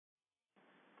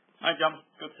Hi John,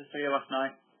 good to see you last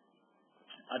night.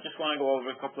 I just want to go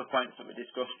over a couple of points that we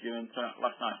discussed during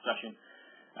last night's session.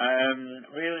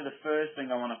 Really the first thing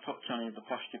I want to touch on is the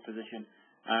posture position.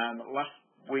 Last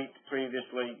week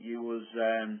previously you was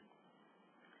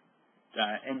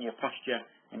in your posture,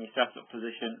 in your setup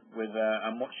position with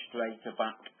a much straighter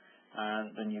back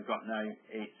than you've got now.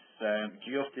 It's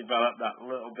just developed that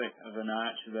little bit of an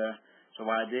arch there, so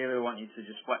ideally I want you to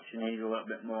just flex your knees a little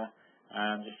bit more.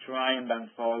 Just try and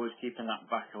bend forward, keeping that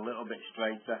back a little bit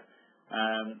straighter,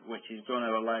 which is going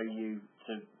to allow you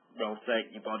to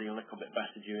rotate your body a little bit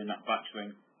better during that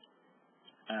backswing.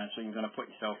 So you're going to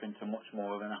put yourself into much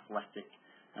more of an athletic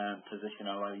position,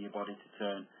 allow your body to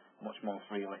turn much more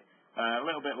freely. A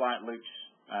little bit like Luke's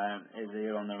is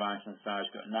here on the right hand side.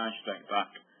 He's got a nice straight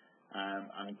back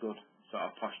and a good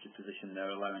sort of posture position there,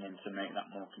 allowing him to make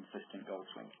that more consistent golf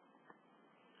swing.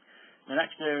 The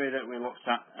next area that we looked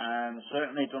at,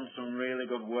 certainly done some really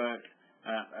good work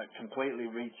at completely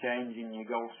rechanging your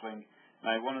golf swing.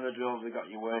 Now, one of the drills we got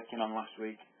you working on last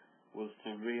week was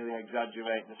to really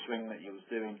exaggerate the swing that you was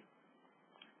doing,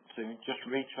 to just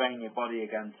retrain your body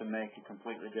again to make a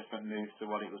completely different move to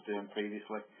what it was doing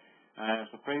previously.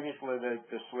 So previously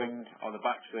the swing or the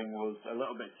backswing was a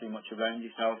little bit too much around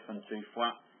yourself and too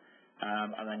flat,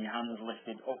 and then your hands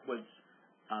lifted upwards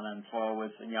and then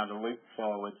forwards, and you had a loop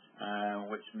forwards,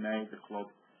 which made the club,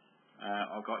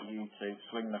 or got you to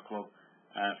swing the club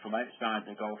from outside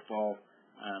the golf ball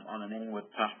on an inward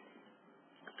path,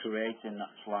 creating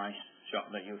that slice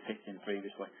shot that you were hitting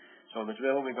previously. So the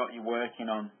drill we got you working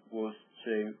on was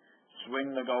to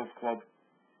swing the golf club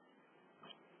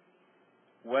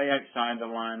way outside the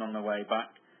line on the way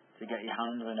back, to get your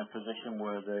hands in a position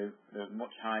where they're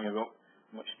much higher up,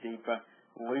 much deeper,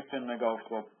 looping the golf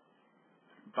club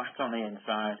back on the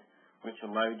inside, which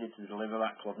allowed you to deliver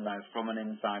that club now from an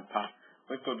inside path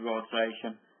with good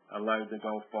rotation, allowed the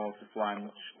golf ball to fly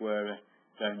much squarer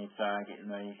down your target, and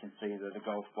there you can see that the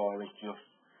golf ball is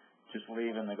just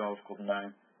leaving the golf club now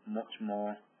much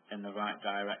more in the right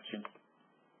direction.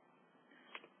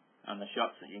 And the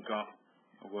shots that you got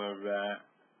were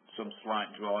some slight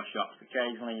draw shots.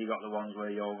 Occasionally you got the ones where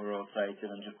you over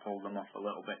rotated and just pulled them off a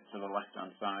little bit to the left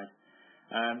hand side.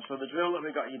 So the drill that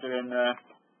we got you doing there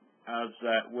has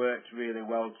worked really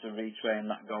well to retrain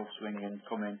that golf swing and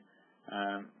coming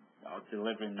or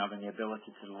delivering, having the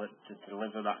ability to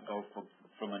deliver that golf club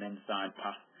from an inside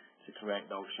path to create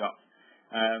those shots.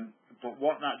 But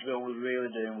what that drill was really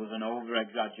doing was an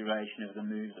over-exaggeration of the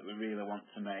moves that we really want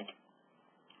to make.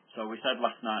 So we said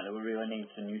last night that we really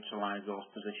need to neutralise those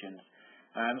positions.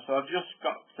 So I've just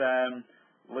got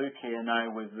Luke here now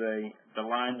with the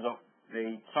lines up.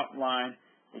 The top line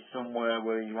is somewhere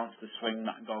where he wants to swing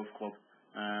that golf club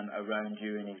around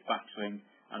you in his backswing,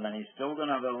 and then he's still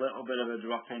going to have a little bit of a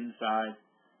drop inside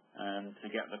to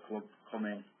get the club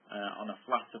coming on a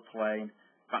flatter plane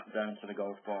back down to the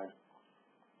golf ball,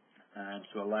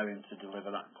 to allow him to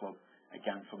deliver that club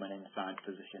again from an inside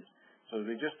position. So as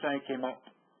we just take him up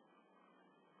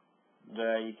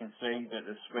there, you can see that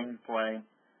the swing plane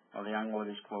or the angle of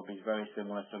his club is very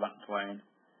similar to that plane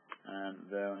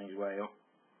there on his way up.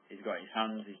 He's got his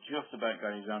hands, he's just about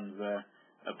got his hands there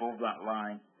above that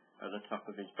line at the top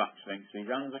of his backswing. So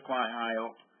his hands are quite high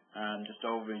up, just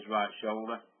over his right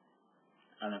shoulder.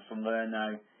 And then from there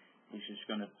now, he's just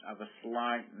going to have a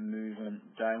slight movement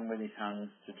down with his hands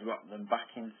to drop them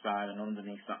back inside and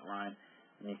underneath that line.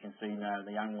 And you can see now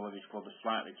the angle of his club has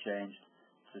slightly changed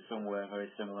to somewhere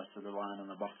very similar to the line on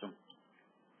the bottom.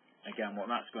 Again, what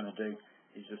that's going to do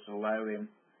is just allow him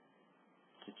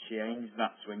to change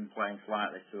that swing plane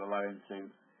slightly to allow him to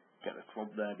get the club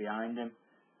there behind him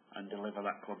and deliver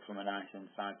that club from a nice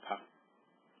inside path.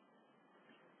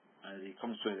 As he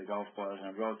comes through the golf ball, he's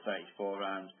going to rotate his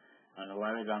forearms and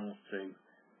allow his hands to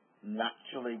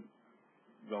naturally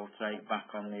rotate back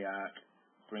on the arc,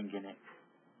 bringing it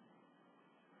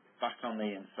back on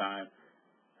the inside,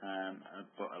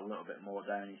 but a little bit more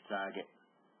down his target.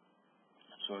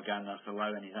 So again, that's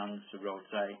allowing his hands to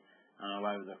rotate and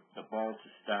allow the ball to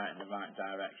start in the right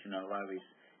direction, and allow his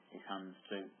hands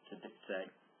to dictate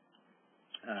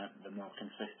the more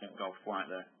consistent golf flight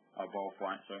there, or ball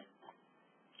flight, sorry.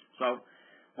 So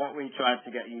what we tried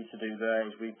to get you to do there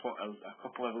is we put a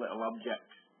couple of little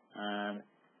objects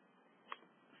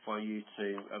for you to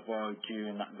avoid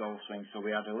during that golf swing. So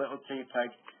we had a little tee peg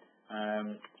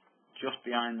just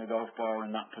behind the golf ball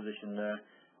in that position there.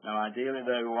 Now ideally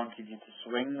there we wanted you to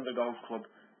swing the golf club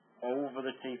over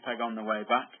the tee peg on the way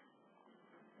back,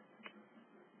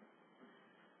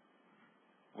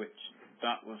 which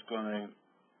that was going to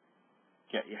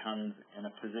get your hands in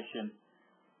a position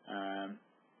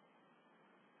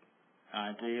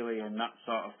ideally in that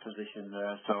sort of position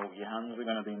there. So your hands are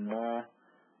going to be more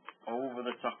over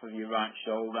the top of your right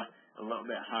shoulder, a little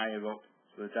bit higher up,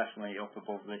 so they're definitely up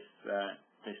above this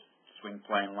this swing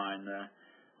plane line there.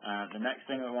 The next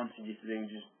thing I wanted you to do is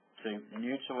just to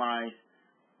neutralise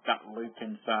that loop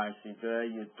inside. See there,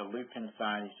 the loop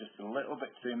inside is just a little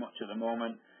bit too much at the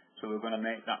moment, so we're going to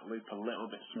make that loop a little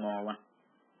bit smaller,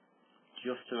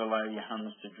 just to allow your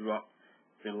hands to drop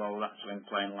below that swing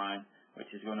plane line, which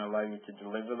is going to allow you to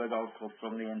deliver the golf club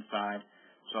from the inside.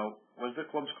 So with the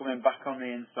clubs coming back on the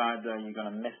inside there, you're going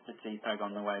to miss the tee peg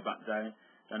on the way back down.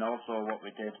 Then also what we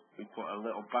did, we put a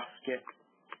little basket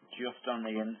just on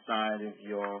the inside of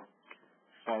your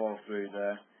follow through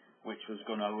there, which was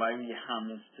going to allow your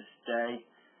hands to stay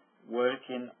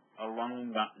working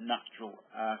along that natural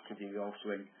arc of your golf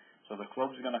swing. So the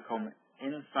club's are going to come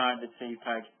inside the tee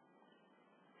peg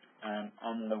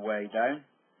on the way down,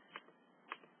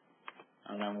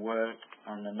 and then work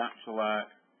on the natural arc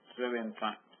through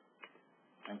impact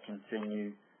and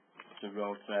continue to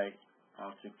rotate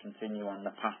or to continue on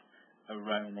the path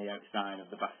around the outside of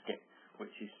the basket,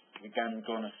 which is again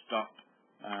going to stop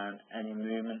any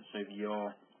movements of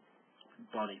your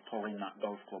body pulling that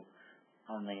golf club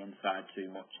on the inside too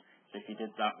much. So if you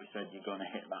did that, we said you're going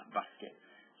to hit that basket.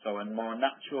 So a more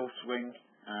natural swing,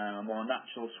 a more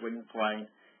natural swing plane,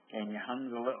 getting your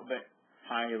hands a little bit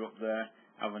higher up there,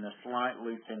 having a slight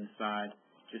loop inside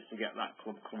just to get that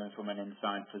club coming from an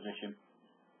inside position.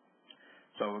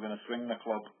 So we're going to swing the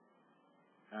club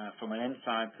from an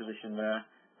inside position there,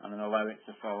 and then allow it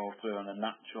to follow through on a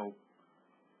natural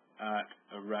arc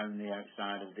around the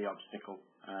outside of the obstacle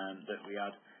that we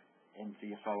had into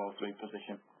your follow through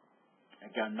position.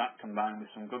 Again, that combined with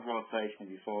some good rotation of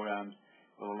your forearms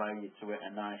will allow you to hit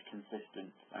a nice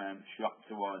consistent shot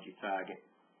towards your target.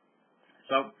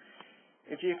 So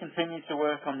if you continue to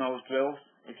work on those drills,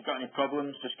 if you've got any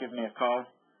problems, just give me a call.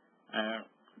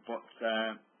 But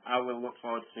I will look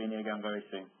forward to seeing you again very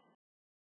soon.